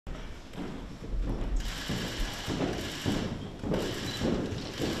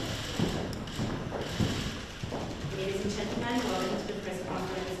Congressman, welcome to the press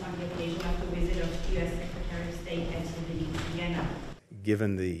conference on the occasion of the visit of U.S. Secretary of State Antony to Vienna.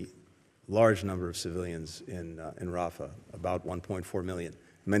 Given the large number of civilians in Rafah, about 1.4 million,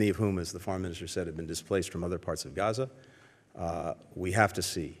 many of whom, as the Foreign Minister said, have been displaced from other parts of Gaza, we have to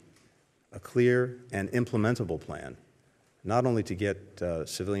see a clear and implementable plan, not only to get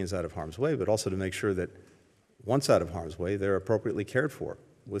civilians out of harm's way, but also to make sure that once out of harm's way, they're appropriately cared for,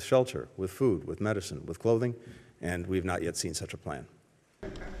 with shelter, with food, with medicine, with clothing, and we've not yet seen such a plan.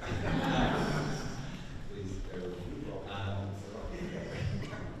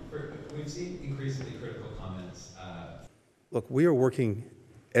 We've seen increasingly critical comments. Look, we are working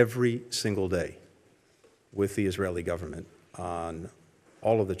every single day with the Israeli government on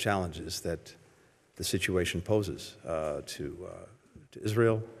all of the challenges that the situation poses to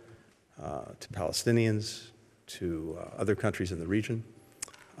Israel, to Palestinians, to other countries in the region.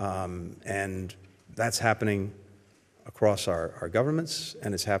 And that's happening across our governments,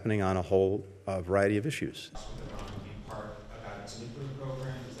 and it's happening on a whole variety of issues.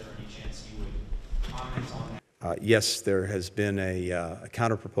 Yes, there has been a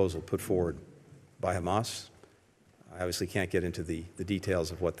counterproposal put forward by Hamas. I obviously can't get into the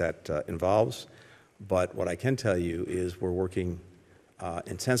details of what that involves, but what I can tell you is we're working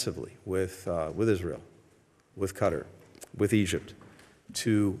intensively with Israel, with Qatar, with Egypt,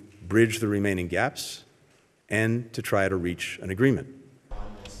 to bridge the remaining gaps and to try to reach an agreement.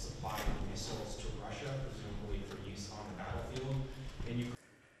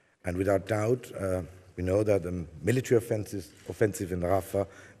 And without doubt, we know that a military offensive in Rafah,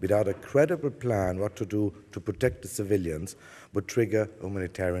 without a credible plan what to do to protect the civilians, would trigger a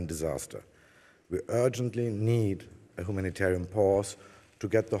humanitarian disaster. We urgently need a humanitarian pause to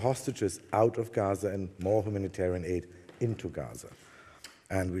get the hostages out of Gaza and more humanitarian aid into Gaza.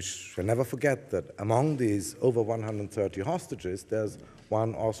 And we shall never forget that among these over 130 hostages, there's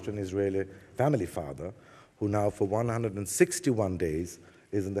one Austrian-Israeli family father who now for 161 days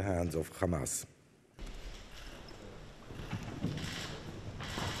is in the hands of Hamas.